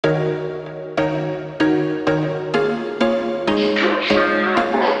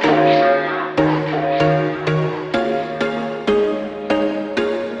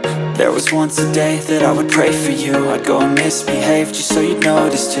least once a day that I would pray for you. I'd go and misbehave just so you'd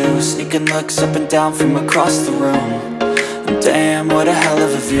notice too. Sneaking looks up and down from across the room. And damn, what a hell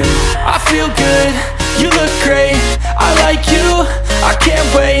of a view. I feel good, you look great, I like you, I can't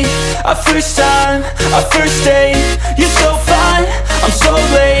wait. A first time, a first date, you're so fine, I'm so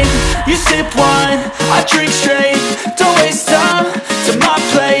late. You sip wine, I drink straight, don't waste time to my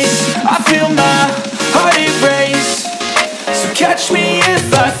place. I feel my heart erase, so catch me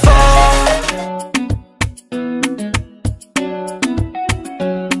if I fall.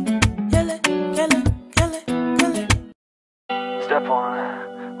 Step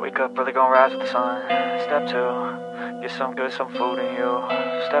one, wake up early, gonna rise with the sun. Step two, get some good, some food in you.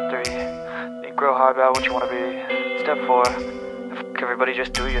 Step three, think real hard about what you wanna be. Step four, everybody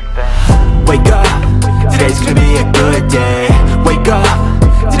just do your thing. Wake up, today's gonna be a good day. Wake up,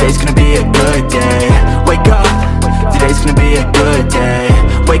 today's gonna be a good day. Wake up, today's gonna be a good day.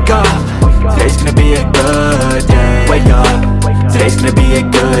 Wake up, today's gonna be a good day. Wake up, today's gonna be a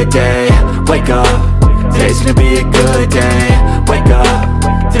good day. Wake up, today's gonna be a good day. Wake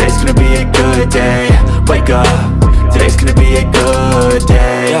up, today's gonna be a good day. Wake up, today's gonna be a good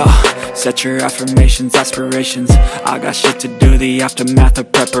day. Yo, set your affirmations, aspirations. I got shit to do, the aftermath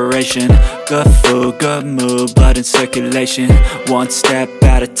of preparation. Good food, good mood, blood in circulation. One step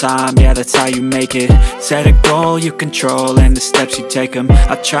at a time, yeah, that's how you make it. Set a goal you control and the steps you take them.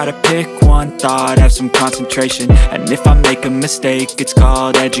 I try to pick one thought, have some concentration. And if I make a mistake, it's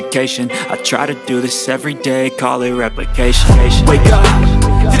called education. I try to do this every day, call it replication. Wake up,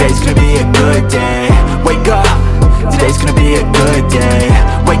 today's gonna be a good day. Wake up, today's gonna be a good day.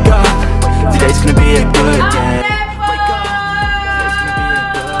 Wake up, today's gonna be a good day.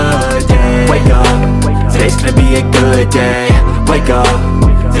 Wake up, today's gonna be a good day. Wake up,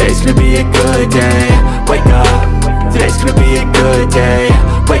 today's gonna be a good day. Wake up, today's gonna be a good day.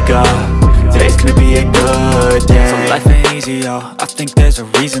 Wake up, today's gonna be a good day. So life ain't easy, yo, I think there's a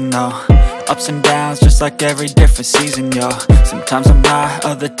reason though. Ups and downs, just like every different season, yo. Sometimes I'm high,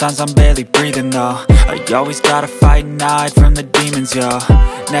 other times I'm barely breathing, though. I always gotta fight and hide from the demons, yo.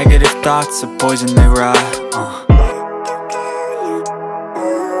 Negative thoughts are poison, they rot.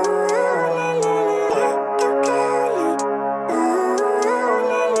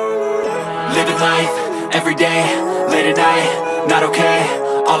 Living life, every day, late at night, not okay.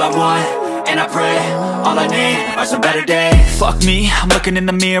 All I want, and I pray, all I need are some better days. Fuck me, I'm looking in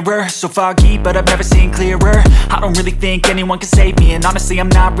the mirror, so foggy, but I've never seen clearer. I don't really think anyone can save me, and honestly I'm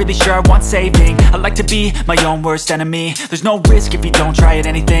not really sure I want saving. I like to be my own worst enemy. There's no risk if you don't try at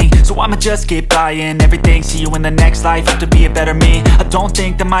anything, so I'ma just keep buying everything. See you in the next life, have to be a better me. I don't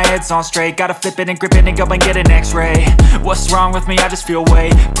think that my head's on straight, gotta flip it and grip it and go and get an x-ray. What's wrong with me? I just feel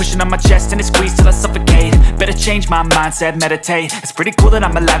weight pushing on my chest and it squeezes till I suffocate. Better change my mindset, meditate. It's pretty cool that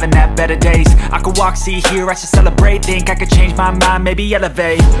I'm alive and have better days. I could walk, see, hear, I should celebrate. Think I could change my mind, maybe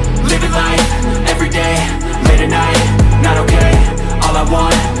elevate. Living life, every day, late at night, not okay. All I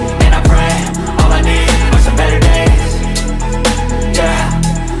want, and I pray, all I need are some better days.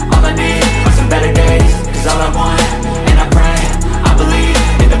 Yeah, all I need are some better days. Cause all I want, and I pray, I believe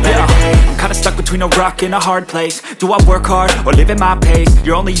in the better days. I'm kinda stuck between a rock and a hard place. Do I work hard or live at my pace?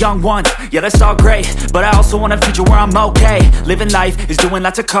 You're only young once, yeah that's all great, but I also want a future where I'm okay. Living life is doing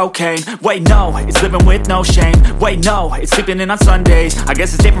lots of cocaine. Wait no, it's living with no shame. Wait no, it's sleeping in on Sundays. I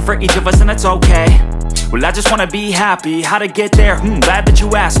guess it's different for each of us and that's okay. Well I just wanna be happy, how to get there? Glad that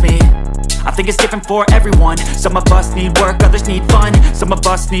you asked me. I think it's different for everyone. Some of us need work, others need fun. Some of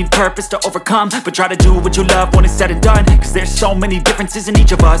us need purpose to overcome. But try to do what you love when it's said and done. Cause there's so many differences in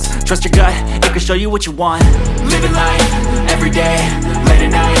each of us. Trust your gut, it can show you what you want. Living life, every day, late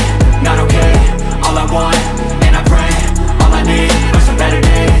at night, not okay. All I want, and I pray, all I need are some better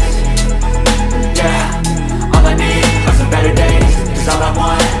days. Yeah, all I need are some better days. Cause all I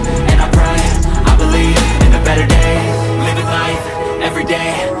want, and I pray, I believe in the better days. Living life, every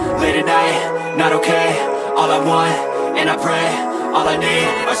day, late at night, not okay. All I want, and I pray, all I need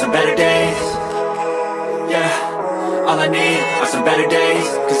are some better days. Yeah, all I need are some better days.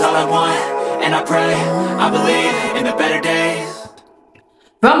 Cause all I want, and I pray, I believe in the better days.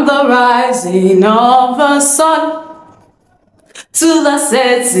 From the rising of the sun to the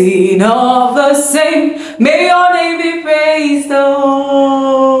setting of the same, may your name be praised,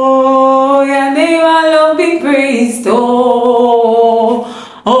 oh, your name alone be praised, oh,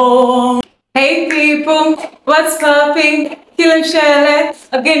 oh. Hey people, what's popping? Kilo Shele,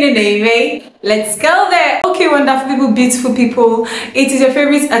 again in the let's go there. Okay, wonderful people, beautiful people, it is your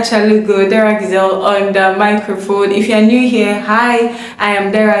favorite Achalugo, Chidera Giselle on the microphone. If you're new here, hi, I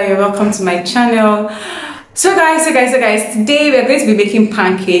am Dera, you're welcome to my channel. So guys, today we're going to be making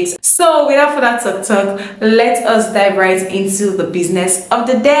pancakes. So without further talk, let us dive right into the business of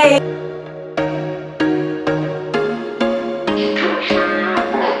the day.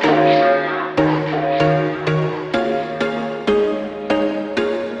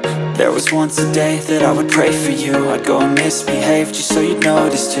 There was once a day that I would pray for you. I'd go and misbehave just so you'd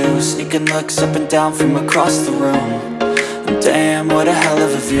notice too. Sneaking looks up and down from across the room. Damn, what a hell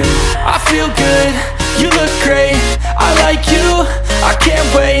of a view. I feel good, you look great, I like you, I can't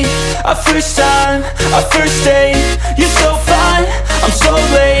wait. A first time, a first date, you're so fine, I'm so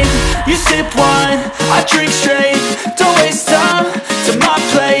late. You sip wine, I drink straight, don't waste time to my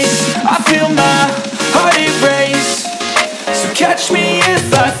place. I feel my heart erase, so catch me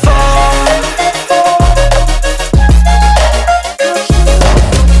if I fall.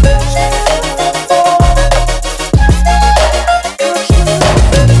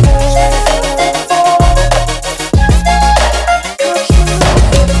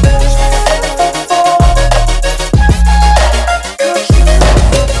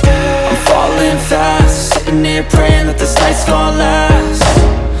 Praying that this night's gonna last.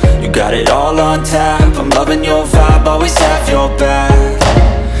 You got it all on tap, I'm loving your vibe, always have your back.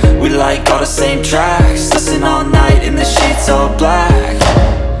 We like all the same tracks, listen all night in the sheets all black.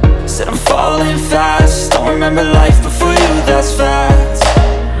 Said I'm falling fast, don't remember life before you, that's fact.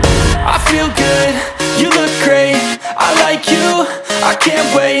 I feel good, you look great, I like you, I can't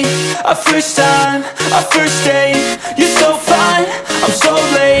wait. A first time, a first date, you're so fine, I'm so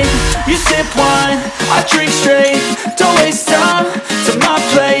late. You sip wine, I drink straight, don't waste time to my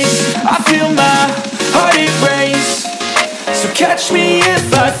place. I feel my heart erase, so catch me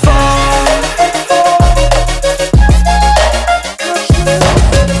if I fall.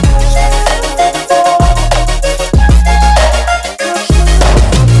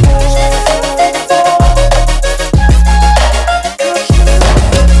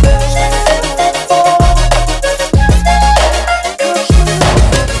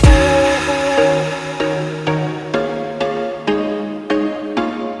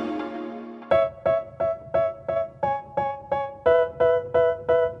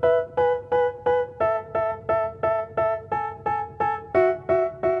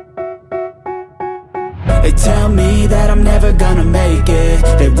 They tell me that I'm never gonna make it.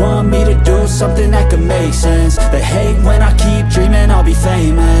 They want me to do something that could make sense. They hate when I keep dreaming I'll be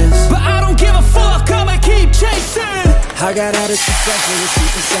famous, but I don't give a fuck, I'ma keep chasing. I got all this potential to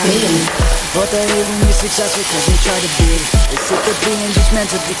keep inside of me, but they hate when you're successful cause you try to be. They sit there being just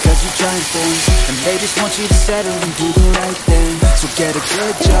mental because you're trying things, and they just want you to settle and do the right thing. So get a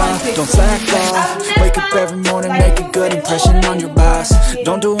good job, don't slack off. Wake up every morning, make a good impression on your boss.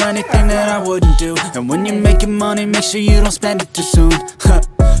 Don't do anything that I wouldn't do, and when you're making money, make sure you don't spend it too soon.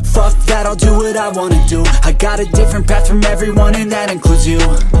 Fuck that, I'll do what I wanna do. I got a different path from everyone, and that includes you.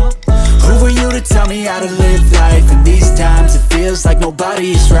 Who are you to tell me how to live life? In these times it feels like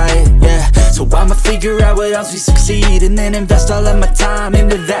nobody is right, yeah. So I'ma figure out what else we succeed, and then invest all of my time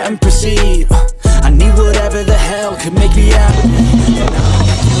into that and proceed. I need whatever the hell could make me happy.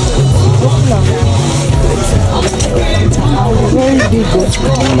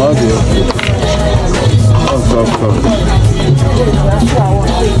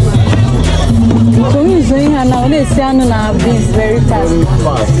 So he's doing her now. Let's see now this very fast.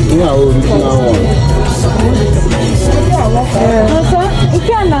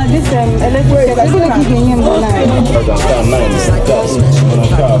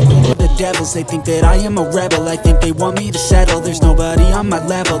 The devils, they think that I am a rebel. I think they want me to settle. There's nobody on my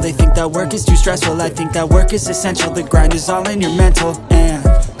level. They think that work is too stressful. I think that work is essential. The grind is all in your mental, and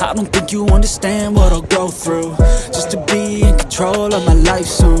I don't think you understand what I'll go through just to be in control of my life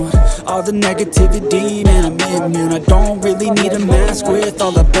soon. All the negativity, man, I'm immune. I don't really need a mask with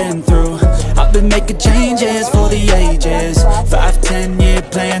all I've been through. I've been making changes for the ages. 5-10 year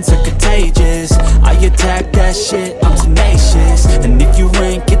plans are contagious. I attack that shit, I'm tenacious. And if you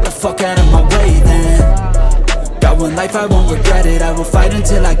ain't, get the fuck out of my way then. Got one life, I won't regret it. I will fight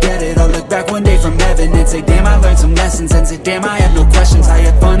until I get it. I'll look back one day from heaven and say, damn, I learned some lessons. And say, damn, I have no questions. I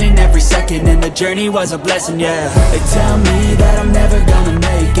had fun in every second, and the journey was a blessing, yeah. They tell me that I'm never gonna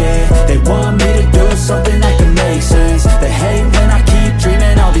make it. They want me to do something that can make sense. They hate when I keep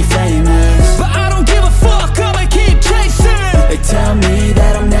dreaming I'll be famous, but I don't give a fuck, I'ma keep chasing. They tell me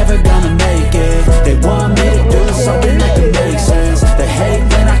that I'm never gonna make it. They want me to do something that can make sense. They hate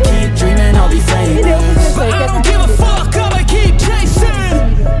when I keep dreaming I'll be famous, but I don't give a fuck, I'ma keep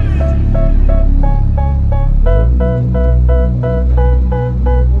chasing.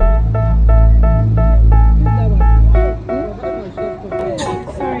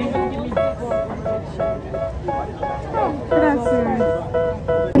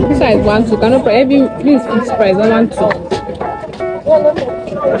 price 1 2. Can you please fix price 1 2.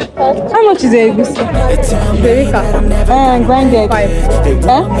 How much is it? Berika. Grinded. 5.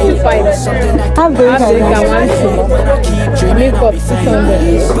 5. Have Berika 1 2. Makeup 600.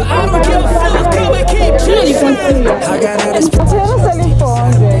 You can see it. You're not selling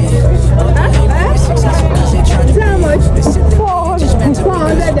 400. How much? 400.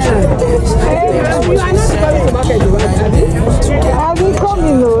 400. You are not coming to market. I've been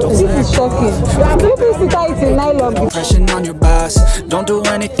coming. This is shocking. You think it's in nylon? Pressure on your boss. Don't do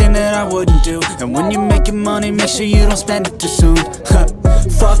anything that I wouldn't do. And when you're making money, make sure you don't spend it too soon.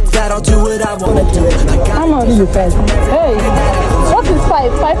 Fuck that, I'll do what I wanna do. How much is it? Hey, what is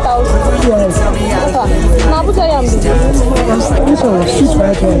 5? 5,000? Yes. Now put your this one is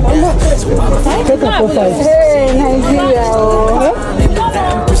 6,500. Take a 4,500. Hey, Nigeria.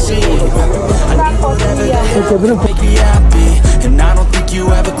 Make me happy, and I don't think you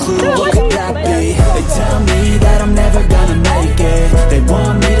have a clue what could that be. They tell me that I'm never gonna make it. They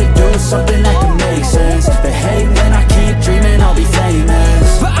want me to do something that can make sense. They hate when I keep dreaming I'll be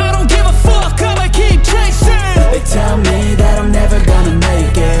famous, but I don't give a fuck, I'ma keep chasing. They tell me that I'm never gonna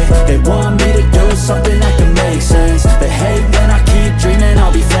make it. They want me to do something that can make sense. They hate when I keep dreaming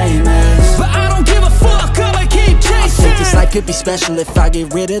I'll be famous, but I don't give a fuck, I'ma keep chasing. I think this life could be special if I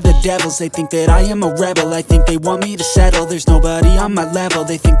get rid of the devils. They think that I am a rebel, I think they want me to settle. There's nobody on my level.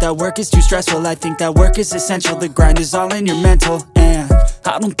 They think that work is too stressful, I think that work is essential. The grind is all in your mental, and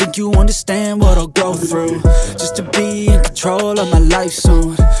I don't think you understand what I'll go through just to be in control of my life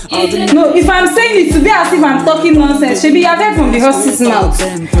soon. No, if I'm saying it to be as if I'm talking nonsense, should be away from the horse's mouth.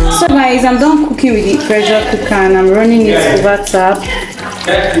 So guys, I'm done cooking with the pressure cooker and I'm running it over tap.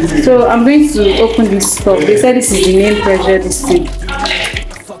 So I'm going to open this stuff. They said this is the main pressure, this thing.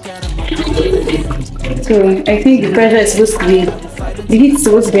 So I think the pressure is supposed to be, the heat is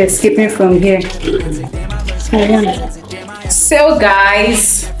supposed to be escaping from here. So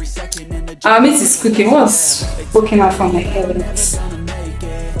guys, our meat is cooking. What's poking out from my head?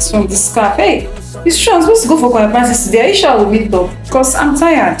 It's from the scarf. Hey, it's sure I'm supposed to go for conferences today. Are you sure I will meet up? Because I'm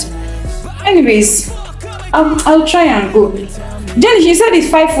tired. Anyways, I'll try and go. Jenny, she said it's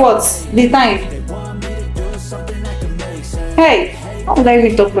 5 watts the time. Hey, how would I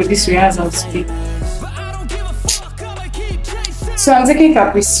meet up for this rehearsal today? So I'm taking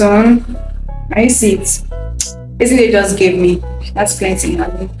Capri Sun. I see it. Isn't it just gave me? That's plenty.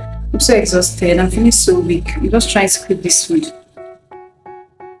 I'm so exhausted. I'm feeling so weak. I'm just trying to cook this food.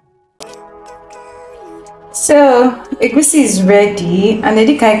 So egusi is ready and the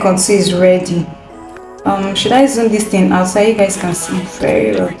edikai konsu is ready. Should I zoom this thing out so you guys can see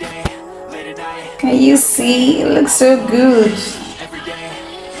very well? Can you see? It looks so good.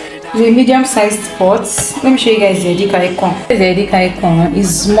 It's a medium-sized pot. Let me show you guys the edikai kon. The edikai kon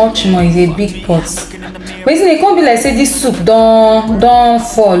is much more. It's a big pot. But it can't be like say this soup don't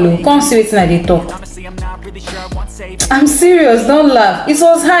follow. Can't see it at the top. I'm serious, don't laugh. It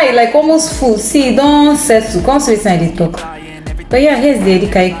was high, like almost full. See, don't settle. Can't see it at the top. But yeah, here's the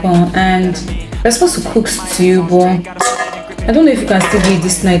edikai kon, and we're supposed to cook stew, but I don't know if you can still do it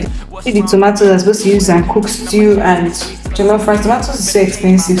this night. The tomatoes are supposed to use and cook stew and jollof rice. Tomatoes is so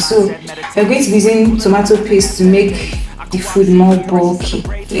expensive, so we're going to be using tomato paste to make the food more bulky.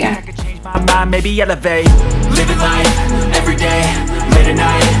 Yeah. Maybe elevate, living life